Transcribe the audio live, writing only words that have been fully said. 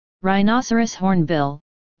Rhinoceros hornbill,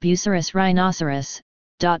 Bucerus rhinoceros.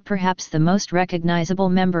 Perhaps the most recognizable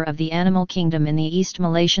member of the animal kingdom in the East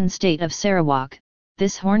Malaysian state of Sarawak,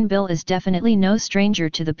 this hornbill is definitely no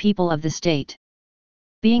stranger to the people of the state.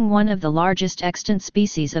 Being one of the largest extant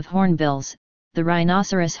species of hornbills, the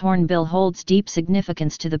rhinoceros hornbill holds deep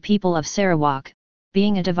significance to the people of Sarawak,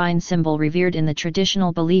 being a divine symbol revered in the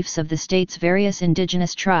traditional beliefs of the state's various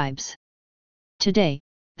indigenous tribes. Today,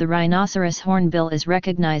 the rhinoceros hornbill is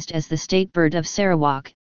recognized as the state bird of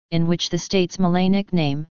Sarawak, in which the state's Malay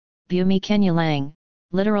nickname, Bumi Kenyulang,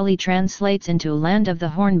 literally translates into Land of the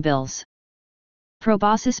Hornbills.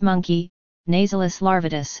 Proboscis monkey, Nasalis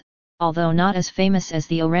larvatus. Although not as famous as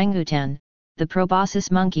the orangutan, the proboscis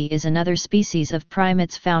monkey is another species of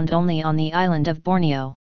primates found only on the island of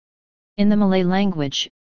Borneo. In the Malay language,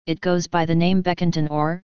 it goes by the name Bekantan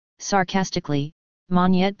or, sarcastically,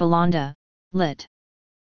 Monyet Belanda, lit.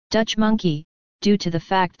 Dutch monkey, due to the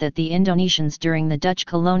fact that the Indonesians during the Dutch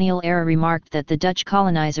colonial era remarked that the Dutch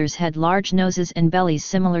colonizers had large noses and bellies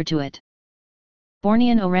similar to it.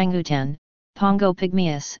 Bornean orangutan, Pongo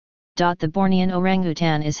pygmaeus. The Bornean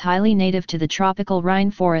orangutan is highly native to the tropical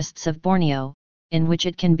rainforests of Borneo, in which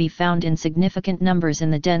it can be found in significant numbers in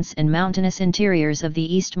the dense and mountainous interiors of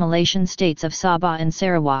the East Malaysian states of Sabah and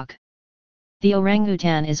Sarawak. The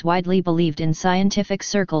orangutan is widely believed in scientific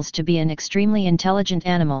circles to be an extremely intelligent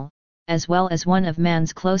animal, as well as one of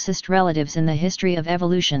man's closest relatives in the history of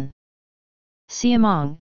evolution.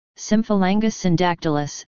 Siamang, Symphalangus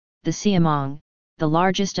syndactylus, the siamang, the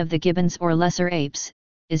largest of the gibbons or lesser apes,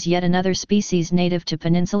 is yet another species native to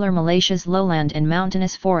peninsular Malaysia's lowland and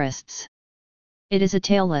mountainous forests. It is a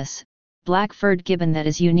tailless, black-furred gibbon that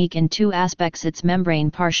is unique in two aspects: its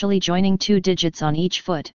membrane partially joining two digits on each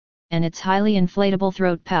foot, and its highly inflatable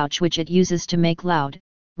throat pouch which it uses to make loud,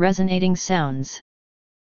 resonating sounds.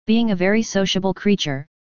 Being a very sociable creature,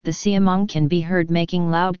 the siamang can be heard making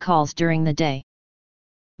loud calls during the day.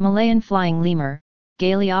 Malayan flying lemur,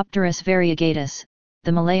 Galeopterus variegatus.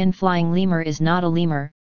 The Malayan flying lemur is not a lemur,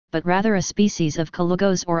 but rather a species of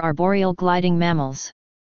colugos or arboreal gliding mammals.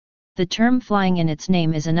 The term flying in its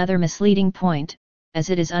name is another misleading point, as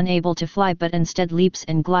it is unable to fly but instead leaps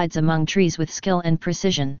and glides among trees with skill and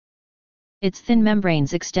precision. Its thin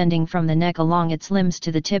membranes extending from the neck along its limbs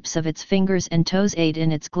to the tips of its fingers and toes aid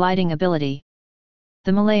in its gliding ability.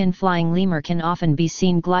 The Malayan flying lemur can often be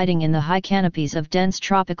seen gliding in the high canopies of dense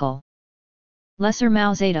tropical Lesser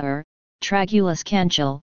Mauzada Tragulus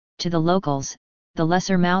canchil. To the locals, the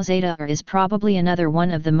lesser Mauzada is probably another one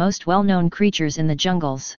of the most well-known creatures in the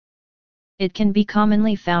jungles. It can be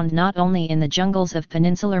commonly found not only in the jungles of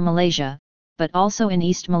peninsular Malaysia, but also in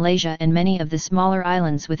East Malaysia and many of the smaller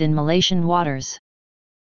islands within Malaysian waters.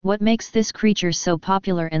 What makes this creature so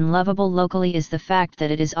popular and lovable locally is the fact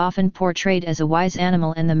that it is often portrayed as a wise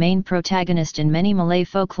animal and the main protagonist in many Malay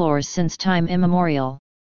folklores since time immemorial.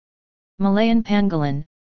 Malayan pangolin,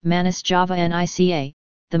 Manis javanica.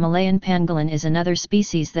 The Malayan pangolin is another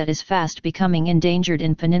species that is fast becoming endangered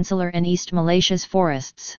in peninsular and East Malaysia's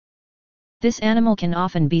forests. This animal can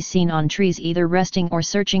often be seen on trees either resting or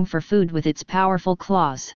searching for food with its powerful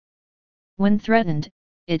claws. When threatened,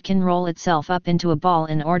 it can roll itself up into a ball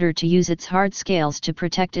in order to use its hard scales to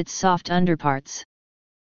protect its soft underparts.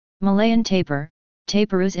 Malayan tapir,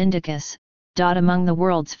 Tapirus indicus. Among the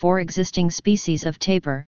world's 4 existing species of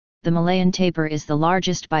tapir, the Malayan tapir is the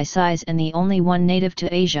largest by size and the only one native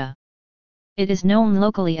to Asia. It is known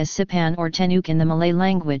locally as sipan or tenuk in the Malay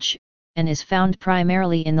language, and is found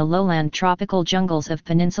primarily in the lowland tropical jungles of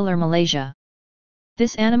peninsular Malaysia.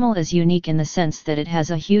 This animal is unique in the sense that it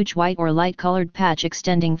has a huge white or light-colored patch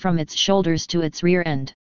extending from its shoulders to its rear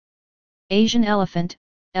end. Asian elephant,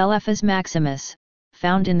 Elephas maximus,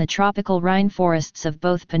 found in the tropical rainforests of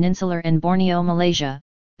both peninsular and Borneo, Malaysia.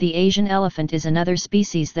 The Asian elephant is another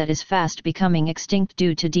species that is fast becoming extinct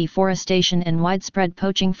due to deforestation and widespread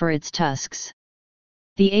poaching for its tusks.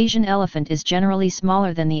 The Asian elephant is generally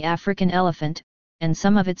smaller than the African elephant, and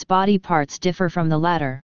some of its body parts differ from the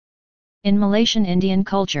latter. In Malaysian Indian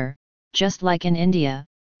culture, just like in India,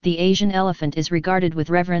 the Asian elephant is regarded with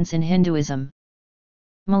reverence in Hinduism.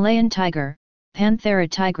 Malayan tiger, Panthera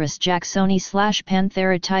tigris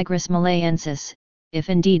jacksoni/Panthera tigris malayensis. If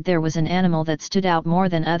indeed there was an animal that stood out more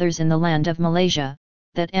than others in the land of Malaysia,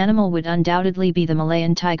 that animal would undoubtedly be the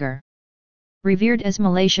Malayan tiger. Revered as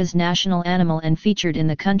Malaysia's national animal and featured in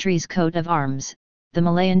the country's coat of arms, the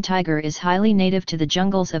Malayan tiger is highly native to the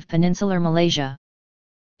jungles of peninsular Malaysia.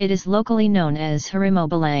 It is locally known as Harimau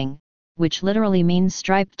Belang, which literally means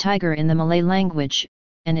striped tiger in the Malay language,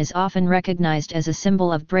 and is often recognized as a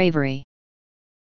symbol of bravery.